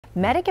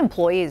Medic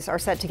employees are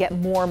set to get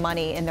more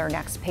money in their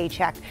next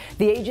paycheck.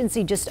 The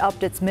agency just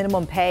upped its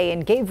minimum pay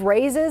and gave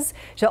raises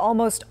to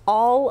almost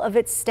all of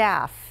its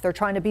staff. They're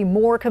trying to be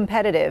more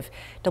competitive.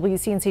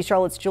 WCNC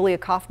Charlotte's Julia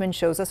Kaufman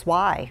shows us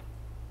why.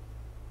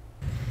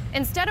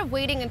 Instead of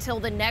waiting until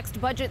the next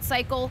budget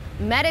cycle,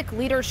 Medic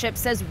leadership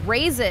says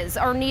raises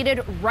are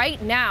needed right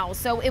now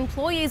so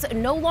employees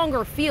no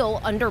longer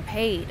feel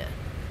underpaid.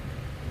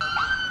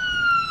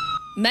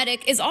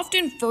 Medic is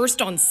often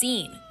first on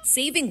scene,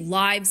 saving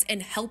lives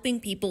and helping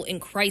people in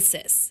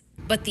crisis.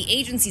 But the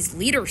agency's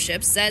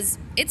leadership says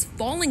it's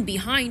falling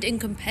behind in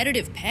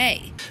competitive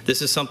pay.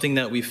 This is something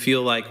that we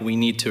feel like we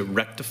need to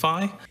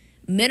rectify.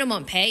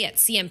 Minimum pay at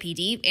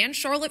CMPD and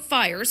Charlotte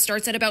Fire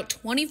starts at about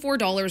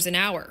 $24 an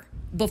hour.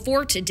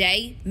 Before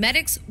today,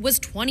 Medic's was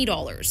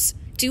 $20.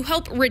 To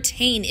help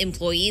retain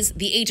employees,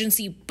 the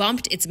agency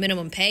bumped its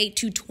minimum pay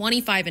to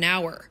 $25 an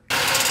hour.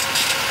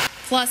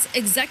 Plus,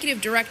 Executive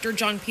Director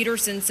John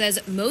Peterson says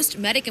most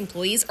Medic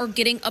employees are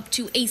getting up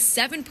to a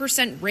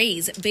 7%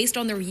 raise based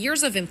on their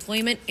years of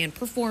employment and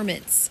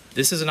performance.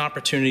 This is an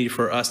opportunity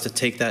for us to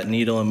take that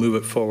needle and move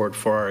it forward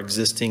for our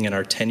existing and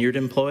our tenured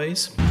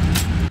employees.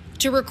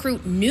 To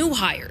recruit new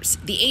hires,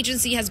 the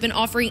agency has been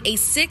offering a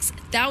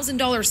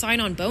 $6,000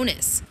 sign-on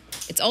bonus.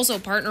 It's also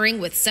partnering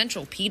with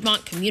Central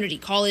Piedmont Community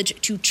College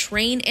to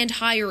train and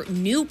hire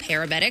new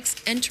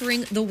paramedics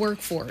entering the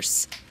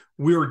workforce.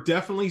 We're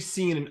definitely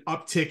seeing an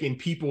uptick in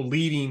people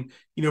leaving,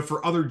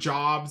 for other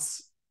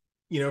jobs,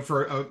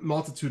 for a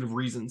multitude of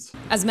reasons.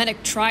 As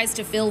Medic tries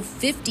to fill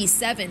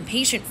 57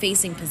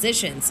 patient-facing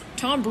positions,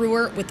 Tom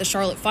Brewer with the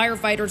Charlotte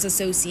Firefighters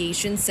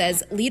Association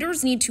says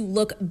leaders need to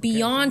look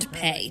beyond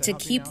pay to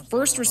keep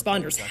first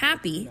responders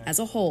happy as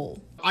a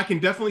whole. I can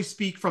definitely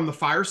speak from the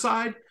fire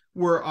side,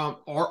 where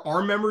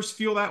our members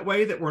feel that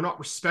way, that we're not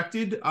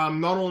respected,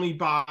 not only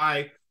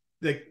by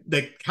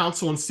the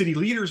council and city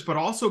leaders, but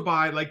also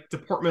by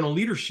departmental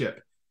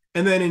leadership.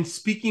 And then in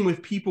speaking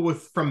with people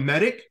from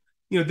Medic,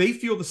 they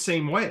feel the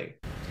same way.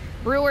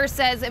 Brewer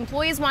says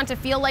employees want to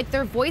feel like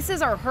their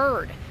voices are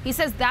heard. He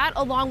says that,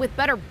 along with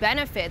better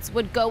benefits,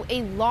 would go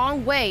a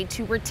long way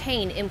to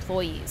retain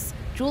employees.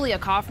 Julia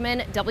Kaufman,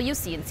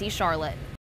 WCNC Charlotte.